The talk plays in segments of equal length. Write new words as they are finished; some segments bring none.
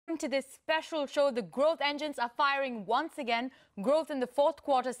To this special show, the growth engines are firing once again. Growth in the fourth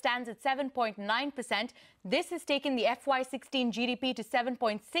quarter stands at 7.9%. This has taken the FY16 GDP to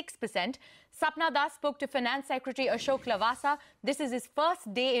 7.6%. Sapna spoke to Finance Secretary Ashok Lavasa. This is his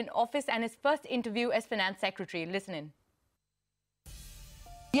first day in office and his first interview as Finance Secretary. Listen in.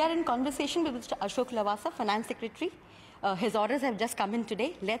 We are in conversation with Mr. Ashok Lavasa, Finance Secretary. His orders have just come in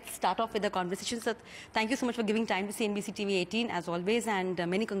today. Let's start off with the conversation. So, thank you so much for giving time to CNBC TV 18 as always, and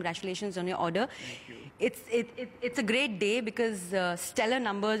many congratulations on your order. Thank you. It's a great day because stellar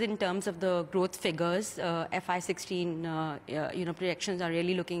numbers in terms of the growth figures. FY16 projections are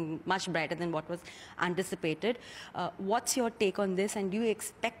really looking much brighter than what was anticipated. What's your take on this, and do you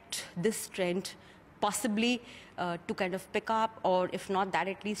expect this trend possibly to kind of pick up, or if not that,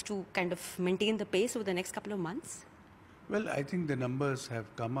 at least to kind of maintain the pace over the next couple of months? Well, I think the numbers have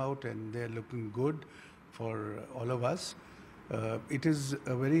come out and they're looking good for all of us. It is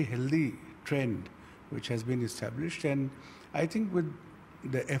a very healthy trend which has been established, and I think with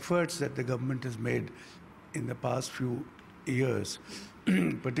the efforts that the government has made in the past few years,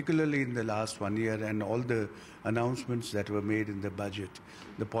 particularly in the last 1 year, and all the announcements that were made in the budget,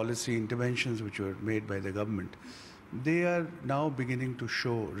 the policy interventions which were made by the government, they are now beginning to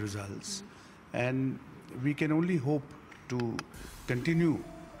show results. And we can only hope to continue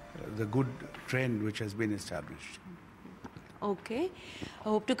the good trend which has been established. Okay. I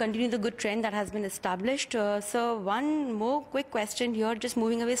hope to continue the good trend that has been established. So one more quick question here, just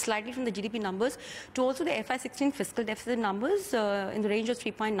moving away slightly from the GDP numbers to also the FY16 fiscal deficit numbers in the range of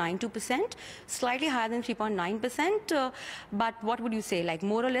 3.92%, slightly higher than 3.9%. But what would you say, like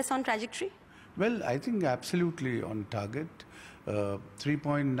more or less on trajectory? Well, I think absolutely on target.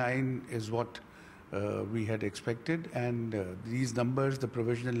 3.9 is what we had expected, and these numbers, the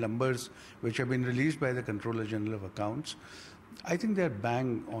provisional numbers which have been released by the Controller General of Accounts, I think they're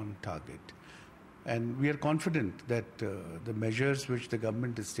bang on target. And we are confident that the measures which the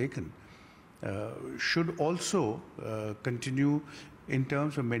government has taken should also continue in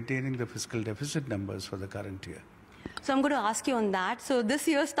terms of maintaining the fiscal deficit numbers for the current year. So I'm going to ask you on that. So this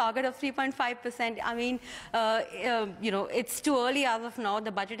year's target of 3.5%, I mean, it's too early as of now.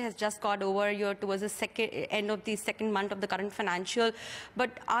 The budget has just got over. You're towards the end of the second month of the current financial.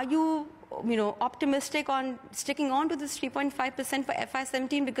 But are you, optimistic on sticking on to this 3.5% for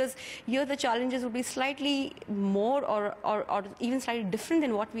FY17? Because here the challenges will be slightly more or even slightly different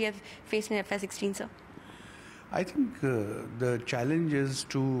than what we have faced in FY16, sir. I think the challenge is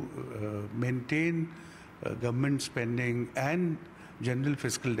to maintain government spending and general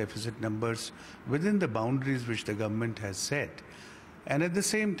fiscal deficit numbers within the boundaries which the government has set, and at the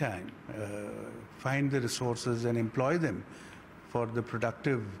same time find the resources and employ them for the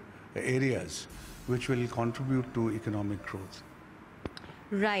productive areas which will contribute to economic growth.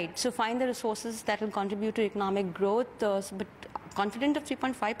 Right. So find the resources that will contribute to economic growth, but confident of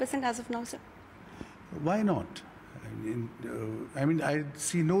 3.5% as of now, sir? Why not? I mean, I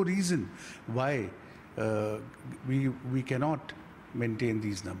see no reason why we cannot maintain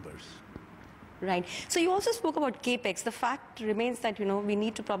these numbers. Right. So you also spoke about capex. The fact remains that we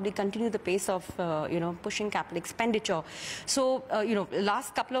need to probably continue the pace of pushing capital expenditure. So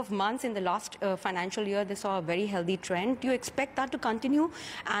last couple of months in the last financial year, they saw a very healthy trend. Do you expect that to continue?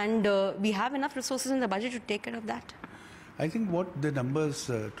 And we have enough resources in the budget to take care of that? I think what the numbers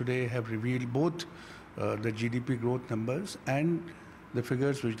today have revealed, both the GDP growth numbers and the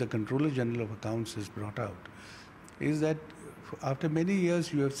figures which the Controller General of Accounts has brought out, is that after many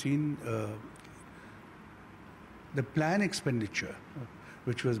years you have seen the plan expenditure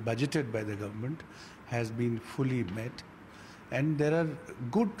which was budgeted by the government has been fully met, and there are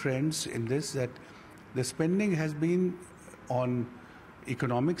good trends in this, that the spending has been on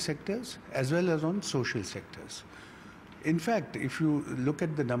economic sectors as well as on social sectors. In fact, if you look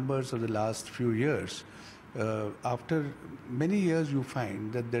at the numbers of the last few years, after many years you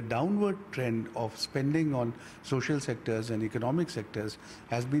find that the downward trend of spending on social sectors and economic sectors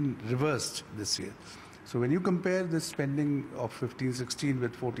has been reversed this year. So when you compare the spending of 15-16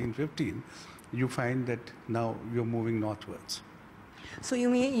 with 14-15, you find that now you're moving northwards. So you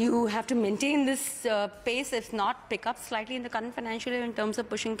mean you have to maintain this pace, if not pick up slightly in the current financial year in terms of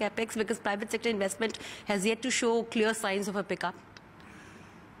pushing capex, because private sector investment has yet to show clear signs of a pickup?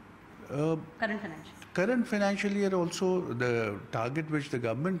 Current financial year also, the target which the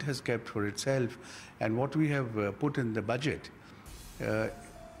government has kept for itself and what we have put in the budget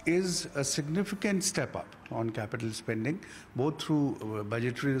is a significant step up on capital spending, both through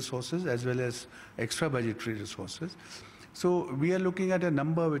budgetary resources as well as extra budgetary resources. So we are looking at a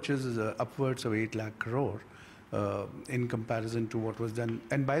number which is upwards of 8 lakh crore in comparison to what was done.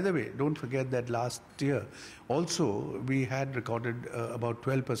 And by the way, don't forget that last year also we had recorded about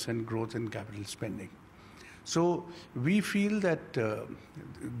 12% growth in capital spending. So we feel that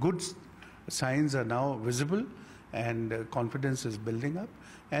good signs are now visible and confidence is building up,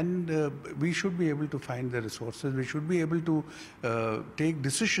 and we should be able to find the resources. We should be able to take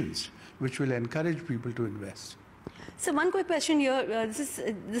decisions which will encourage people to invest. So one quick question here. This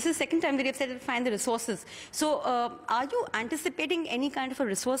is the second time that you've said to find the resources. So are you anticipating any kind of a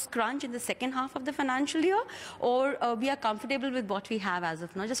resource crunch in the second half of the financial year, or we are comfortable with what we have as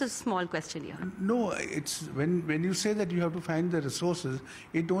of now? Just a small question here. No, it's when you say that you have to find the resources,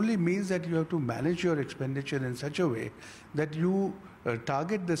 it only means that you have to manage your expenditure in such a way that you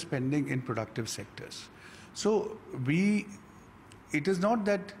target the spending in productive sectors. So it is not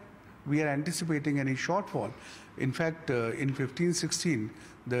that we are anticipating any shortfall. In fact, in 15-16,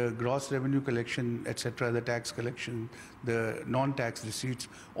 the gross revenue collection, etc., the tax collection, the non-tax receipts,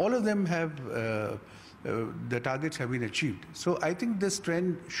 all of them have, the targets have been achieved. So I think this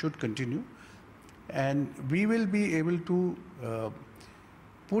trend should continue, and we will be able to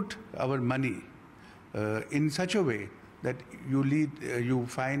put our money in such a way that you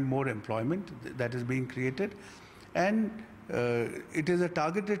find more employment that is being created, and it is a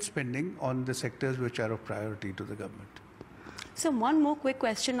targeted spending on the sectors which are of priority to the government. So one more quick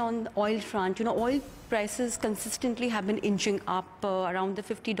question on the oil front. You know, oil prices consistently have been inching up around the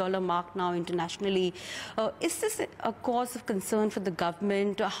 $50 mark now internationally. Is this a cause of concern for the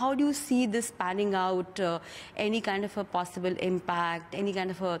government? How do you see this panning out? Any kind of a possible impact? Any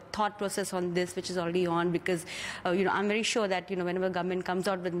kind of a thought process on this, which is already on? Because you know, I'm very sure that whenever government comes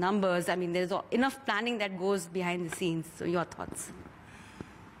out with numbers, I mean, there's enough planning that goes behind the scenes. So your thoughts?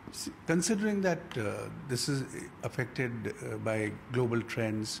 Considering that this is affected by global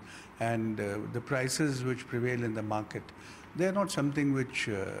trends and the prices which prevail in the market, they are not something which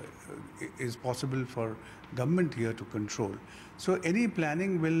is possible for government here to control. So any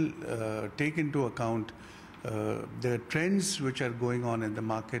planning will take into account the trends which are going on in the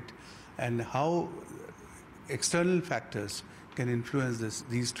market and how external factors can influence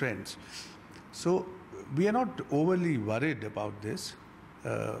these trends. So we are not overly worried about this.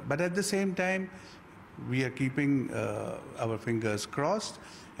 But at the same time, we are keeping our fingers crossed,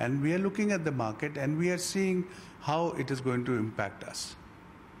 and we are looking at the market, and we are seeing how it is going to impact us.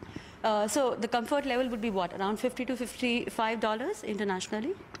 So the comfort level would be what, around $50 to $55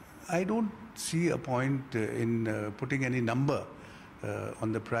 internationally? I don't see a point in putting any number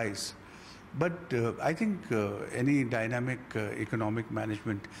on the price. But I think any dynamic economic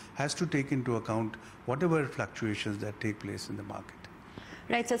management has to take into account whatever fluctuations that take place in the market.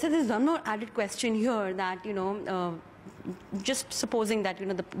 Right, so there's one more added question here that, just supposing that,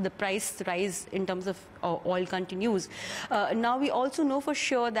 the price rise in terms of oil continues. Now we also know for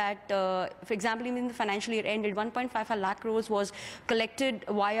sure that, for example, even the financial year ended, 1.55 lakh crores was collected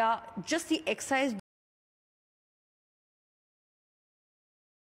via just the excise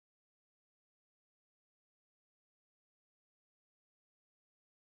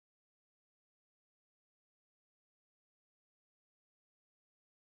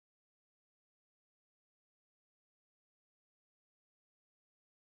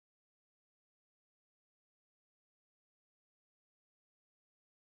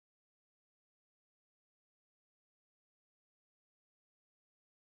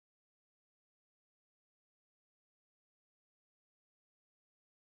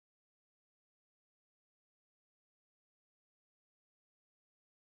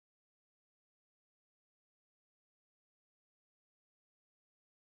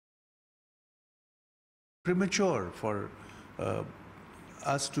premature for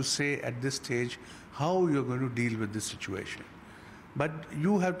us to say at this stage how you're going to deal with this situation. But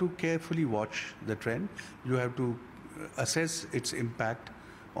you have to carefully watch the trend. You have to assess its impact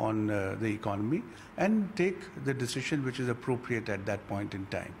on the economy and take the decision which is appropriate at that point in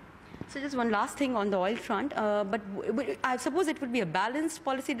time. So just one last thing on the oil front, but I suppose it would be a balanced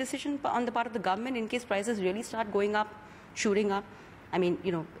policy decision on the part of the government in case prices really start going up, shooting up. I mean,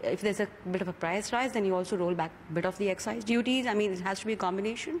 if there's a bit of a price rise, then you also roll back a bit of the excise duties. I mean, it has to be a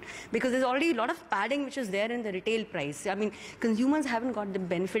combination because there's already a lot of padding which is there in the retail price. I mean, consumers haven't got the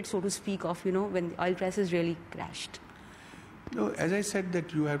benefit, so to speak, of, when the oil prices really crashed. No, as I said,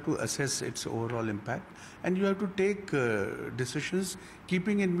 that you have to assess its overall impact and you have to take decisions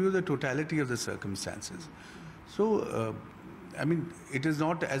keeping in view the totality of the circumstances. So, I mean, it is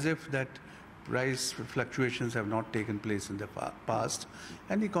not as if that price fluctuations have not taken place in the past,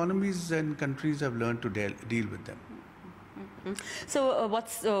 and economies and countries have learned to deal with them. So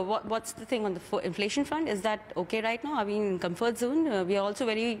what's the thing on the inflation front? Is that okay right now? Are we in comfort zone? We're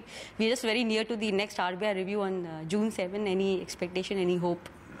just very near to the next RBI review on June 7. Any expectation, any hope?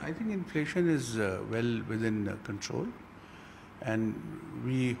 I think inflation is well within control, and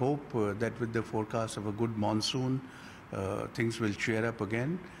we hope that with the forecast of a good monsoon, things will cheer up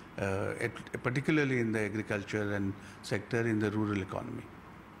again, particularly in the agriculture and sector in the rural economy.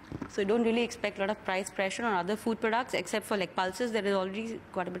 So you don't really expect a lot of price pressure on other food products, except for like pulses. There is already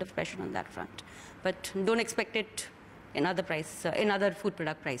quite a bit of pressure on that front, but don't expect it in other food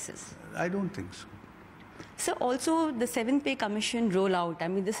product prices. I don't think so. So also the 7th pay commission rollout. I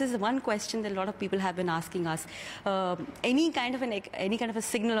mean, this is one question that a lot of people have been asking us. Any kind of a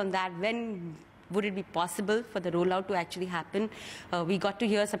signal on that? When would it be possible for the rollout to actually happen? We got to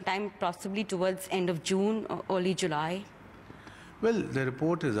hear sometime possibly towards end of June or early July. Well, the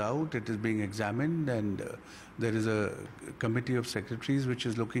report is out, it is being examined, and there is a committee of secretaries which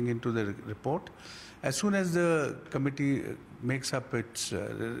is looking into the report. As soon as the committee makes up its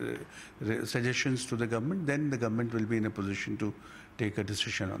suggestions to the government, then the government will be in a position to take a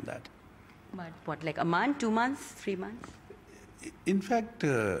decision on that. But what, like a month, 2 months, 3 months? In fact,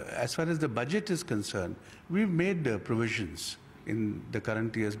 as far as the budget is concerned, we've made provisions in the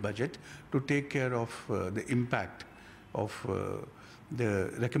current year's budget to take care of the impact of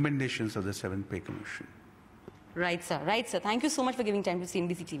the recommendations of the 7th Pay Commission. Right, sir. Right, sir. Thank you so much for giving time to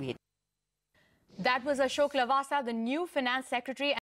CNBC TV. That was Ashok Lavasa, the new Finance Secretary.